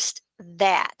 Noticed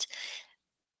that.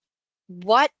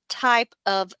 What type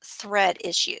of thread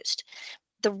is used?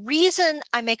 The reason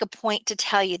I make a point to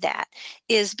tell you that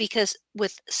is because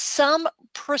with some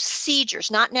procedures,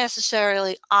 not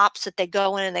necessarily ops that they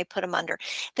go in and they put them under.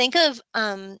 Think of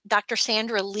Dr.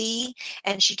 Sandra Lee,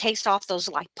 and she takes off those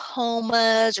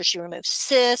lipomas, or she removes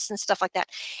cysts and stuff like that.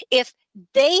 If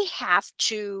they have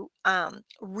to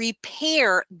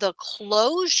repair the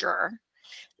closure,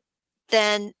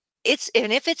 then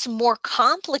and if it's more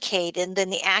complicated than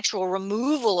the actual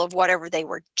removal of whatever they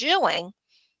were doing,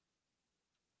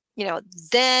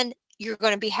 then you're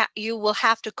going to be you will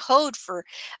have to code for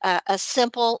a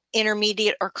simple,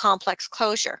 intermediate, or complex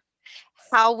closure.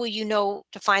 How will you know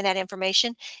to find that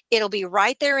information? It'll be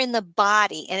right there in the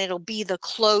body, and it'll be the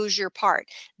closure part.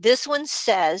 This one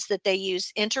says that they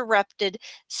use interrupted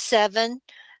 7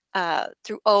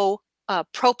 through O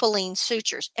propylene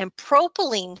sutures. And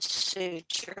propylene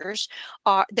sutures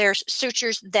there's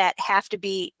sutures that have to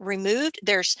be removed.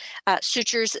 There's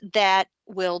sutures that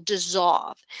will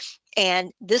dissolve.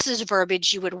 And this is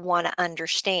verbiage you would want to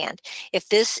understand. If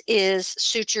this is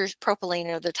sutures, propylene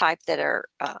are the type that are,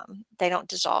 they don't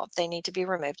dissolve, they need to be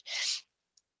removed.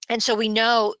 And so we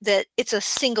know that it's a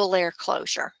single layer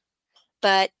closure.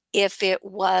 But if it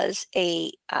was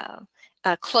a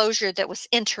closure that was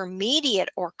intermediate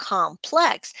or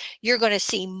complex, you're going to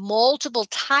see multiple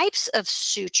types of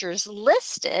sutures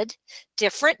listed,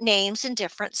 different names and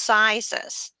different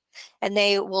sizes. And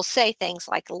they will say things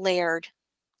like layered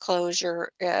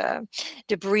closure,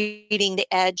 debriding the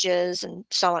edges, and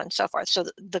so on and so forth. So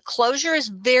the closure is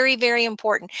very, very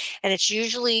important, and it's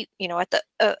usually, at the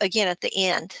again, at the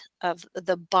end of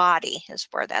the body is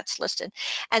where that's listed.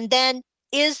 And then,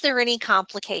 is there any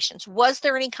complications? Was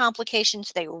there any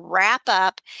complications? They wrap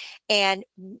up, and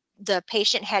the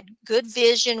patient had good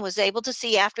vision, was able to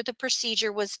see after the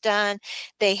procedure was done.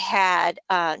 They had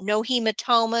no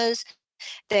hematomas.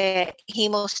 The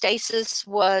hemostasis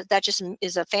was, that just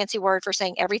is a fancy word for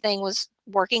saying everything was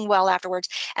working well afterwards.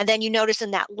 And then you notice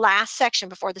in that last section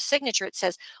before the signature, it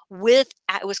says it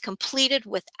was completed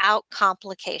without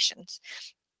complications.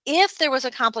 If there was a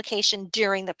complication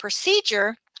during the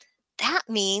procedure, that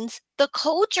means the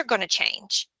codes are going to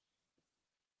change.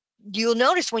 You'll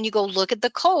notice when you go look at the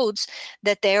codes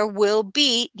that there will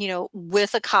be,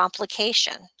 with a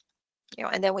complication.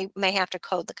 And then we may have to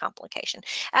code the complication.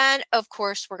 And of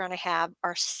course, we're going to have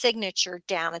our signature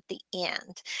down at the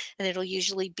end, and it'll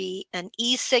usually be an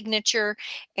e-signature,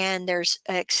 and there's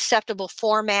acceptable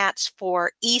formats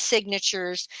for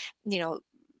e-signatures,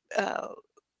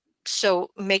 so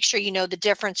make sure you know the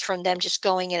difference from them just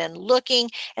going in and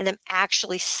looking and them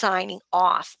actually signing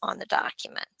off on the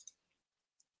document.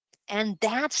 And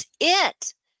that's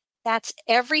it. That's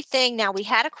everything. Now, we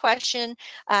had a question.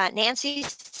 Nancy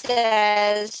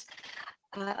says,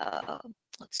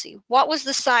 let's see, what was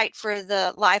the site for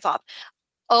the live op?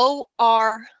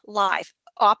 OR Live,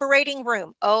 operating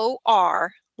room,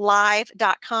 orlive.com,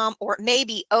 or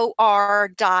maybe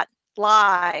or.live.com,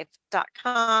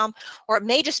 or it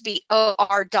may just be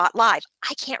or.live.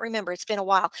 I can't remember. It's been a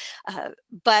while.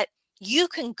 But you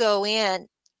can go in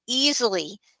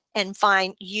easily and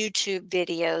find YouTube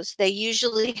videos. They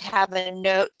usually have a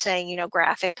note saying,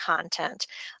 graphic content.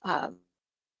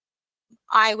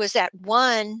 I was at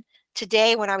one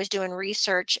today when I was doing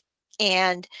research,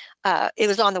 and it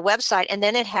was on the website, and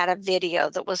then it had a video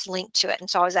that was linked to it. And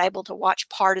so I was able to watch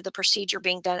part of the procedure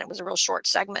being done. It was a real short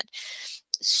segment.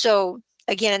 So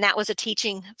again, and that was a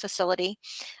teaching facility.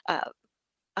 I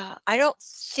don't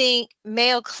think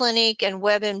Mayo Clinic and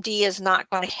WebMD is not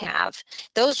going to have.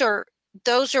 Those are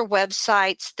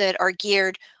websites that are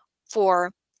geared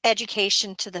for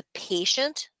education to the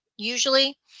patient,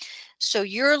 usually. So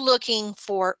you're looking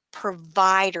for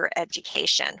provider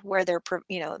education, where they're,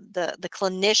 the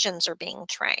clinicians are being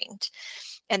trained,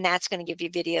 and that's going to give you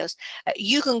videos.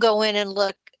 You can go in and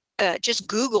look, just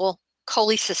Google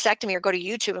cholecystectomy, or go to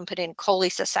YouTube and put in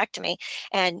cholecystectomy,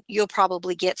 and you'll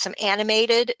probably get some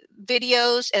animated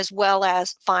videos as well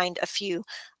as find a few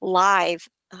live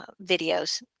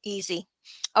videos. Easy.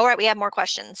 All right, we have more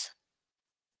questions.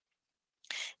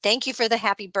 Thank you for the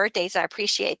happy birthdays. I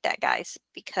appreciate that, guys,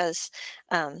 because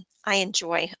I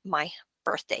enjoy my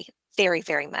birthday very,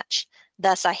 very much.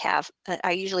 Thus, I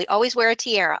usually always wear a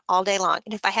tiara all day long.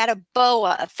 And if I had a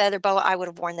boa, a feather boa, I would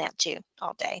have worn that too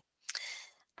all day.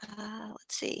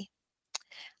 Let's see.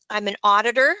 I'm an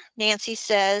auditor, Nancy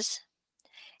says,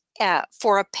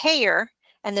 for a payer,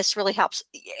 and this really helps.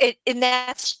 And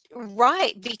that's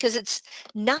right, because it's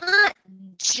not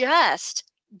just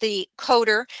the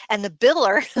coder and the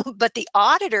biller, but the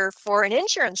auditor for an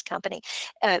insurance company.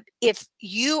 If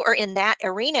you are in that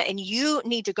arena and you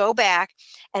need to go back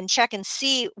and check and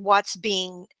see what's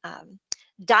being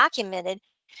documented.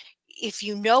 If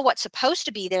you know what's supposed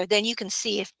to be there, then you can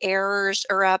see if errors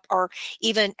are up, or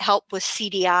even help with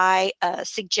CDI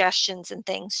suggestions and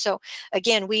things. So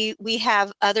again, we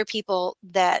have other people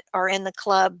that are in the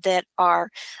club that are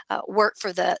work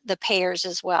for the payers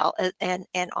as well,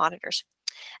 and auditors.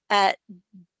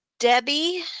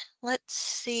 Debbie, let's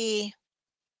see.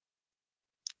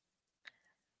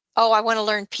 Oh, I want to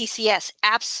learn PCS.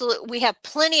 Absolutely. We have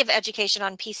plenty of education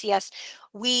on PCS.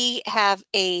 We have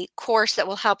a course that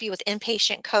will help you with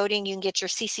inpatient coding. You can get your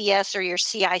CCS or your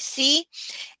CIC,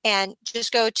 and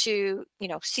just go to,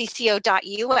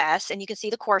 cco.us, and you can see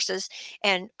the courses.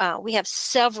 And we have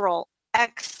several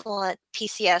excellent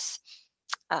PCS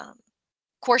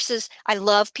courses. I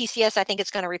love PCS. I think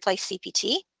it's going to replace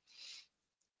CPT.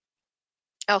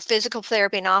 Oh, physical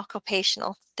therapy and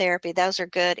occupational therapy. Those are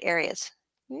good areas.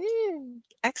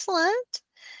 Excellent.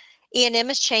 E&M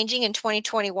is changing in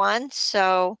 2021,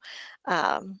 so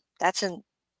that's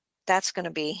going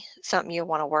to be something you'll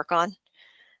want to work on.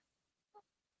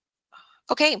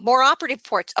 Okay, more operative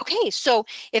reports. Okay, so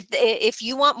if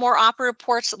you want more operative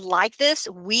reports like this,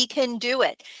 we can do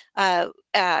it.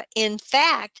 In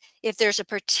fact, if there's a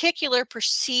particular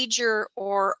procedure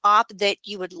or op that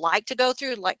you would like to go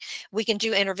through, like we can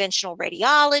do interventional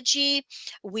radiology,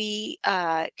 we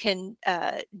can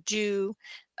do,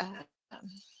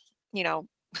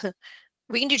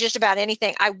 we can do just about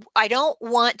anything. I don't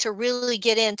want to really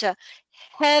get into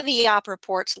heavy op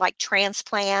reports like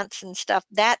transplants and stuff.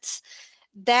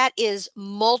 That is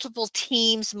multiple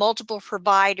teams, multiple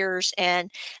providers,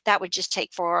 and that would just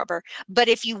take forever. But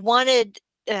if you wanted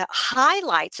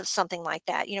highlights of something like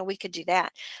that, we could do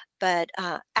that. But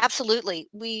absolutely,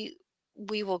 we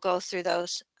will go through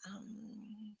those.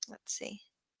 Let's see.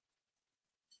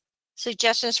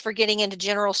 Suggestions for getting into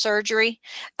general surgery.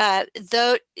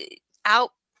 Though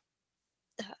out,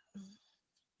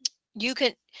 you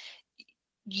could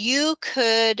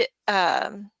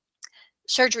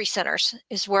surgery centers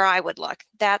is where I would look.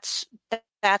 That's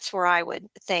where I would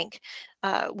think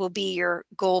will be your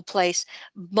goal place.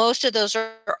 Most of those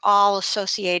are all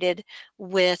associated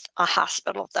with a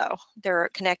hospital, though. They're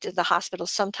connected to the hospital.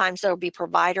 Sometimes there will be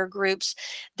provider groups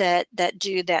that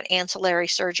do that, ancillary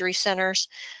surgery centers,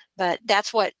 but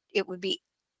that's what it would be.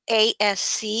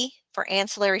 ASC for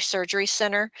ancillary surgery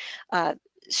center.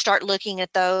 Start looking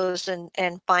at those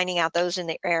and finding out those in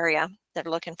the area that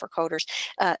are looking for coders.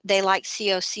 They like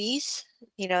COCs,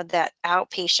 that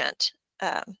outpatient.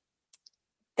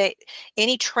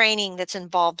 Any training that's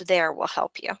involved there will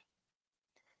help you.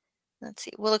 Let's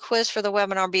see. Will a quiz for the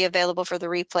webinar be available for the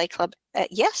replay club?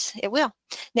 Yes, it will.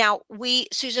 Now,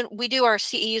 Susan, we do our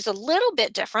CEUs a little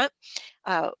bit different.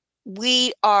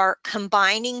 We are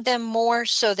combining them more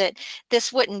so that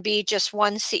this wouldn't be just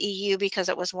one CEU because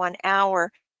it was 1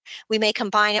 hour. We may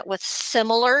combine it with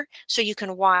similar, so you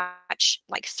can watch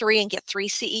like 3 and get 3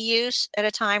 CEUs at a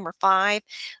time, or 5,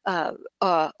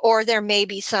 or there may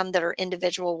be some that are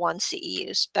individual 1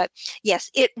 CEUs. But yes,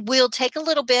 it will take a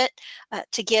little bit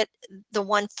to get the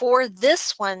one for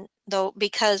this one, though,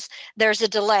 because there's a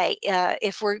delay.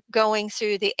 If we're going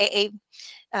through the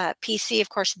AAPC, of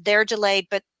course, they're delayed,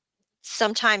 but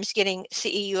sometimes getting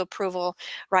CEU approval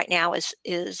right now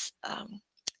is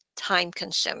time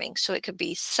consuming. So it could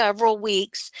be several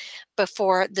weeks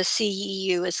before the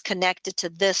CEU is connected to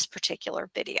this particular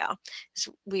video.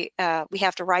 So we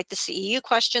have to write the CEU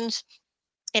questions.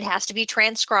 It has to be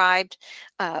transcribed.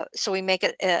 So we make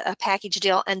a package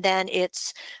deal, and then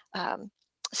it's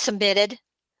submitted,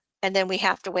 and then we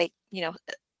have to wait,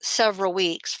 several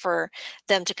weeks for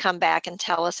them to come back and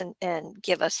tell us and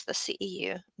give us the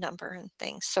CEU number and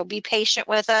things. So be patient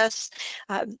with us.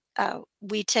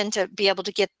 We tend to be able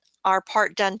to get our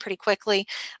part done pretty quickly,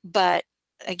 but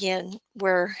again,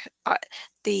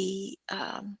 the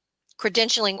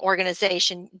credentialing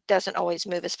organization doesn't always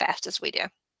move as fast as we do.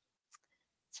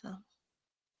 So,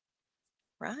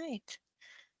 right.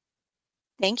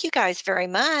 Thank you guys very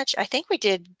much. I think we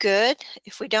did good.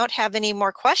 If we don't have any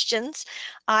more questions,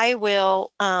 I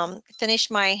will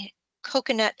finish my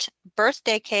coconut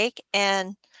birthday cake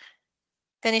and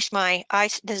finish my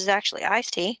ice. This is actually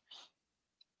iced tea.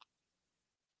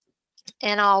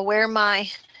 And I'll wear my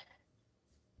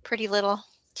pretty little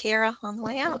tiara on the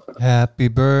way out. Happy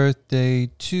birthday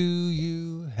to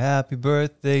you. Happy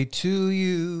birthday to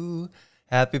you.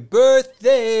 Happy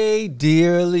birthday,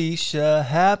 dear Alicia.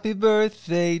 Happy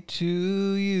birthday to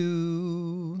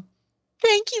you.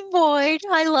 Thank you, Boyd.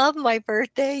 I love my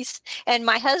birthdays. And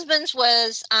my husband's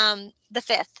was the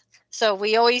 5th. So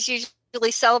we always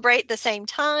usually celebrate the same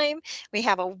time. We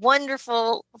have a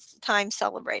wonderful time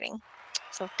celebrating.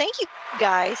 So thank you,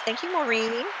 guys. Thank you,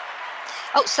 Maureen.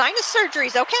 Oh, sinus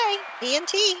surgeries. Okay.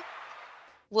 ENT.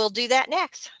 We'll do that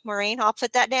next, Maureen. I'll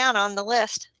put that down on the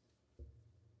list.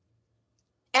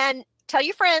 And tell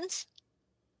your friends.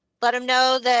 Let them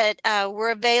know that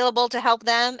we're available to help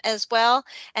them as well.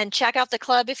 And check out the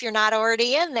club if you're not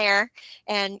already in there,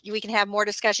 and we can have more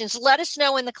discussions. Let us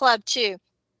know in the club too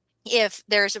if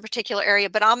there's a particular area,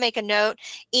 but I'll make a note.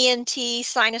 ENT,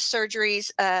 sinus surgeries,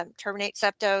 terminate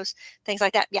septos, things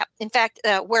like that. Yeah. In fact,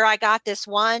 where I got this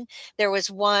one, there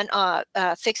was one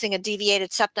fixing a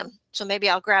deviated septum. So maybe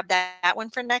I'll grab that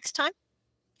one for next time.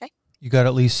 Okay. You got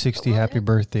at least 60 happy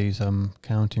birthdays. I'm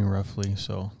counting roughly.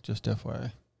 So just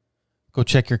FYI. Go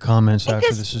check your comments after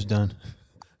this is done.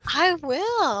 I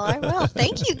will.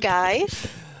 Thank you, guys.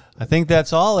 I think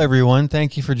that's all, everyone.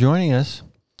 Thank you for joining us.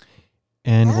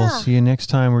 And we'll see you next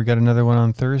time. We got another one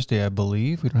on Thursday, I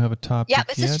believe. We don't have a topic yet.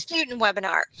 Yeah, it's a student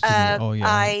webinar. Oh, yeah.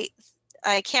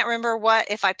 I can't remember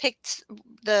if I picked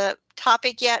the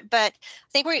topic yet, but I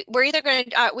think we're either going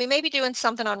to, we may be doing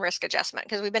something on risk adjustment,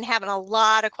 because we've been having a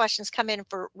lot of questions come in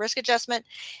for risk adjustment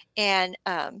and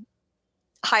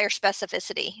higher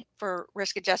specificity for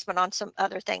risk adjustment on some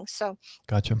other things. So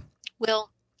gotcha.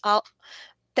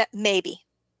 That maybe.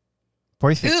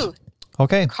 Perfect. Ooh.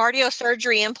 Okay.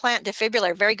 Cardiosurgery implant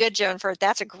defibrillator. Very good, Joan.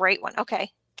 That's a great one. Okay.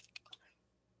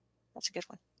 That's a good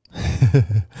one.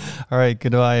 All right.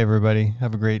 Goodbye, everybody.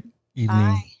 Have a great evening.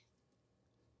 Bye.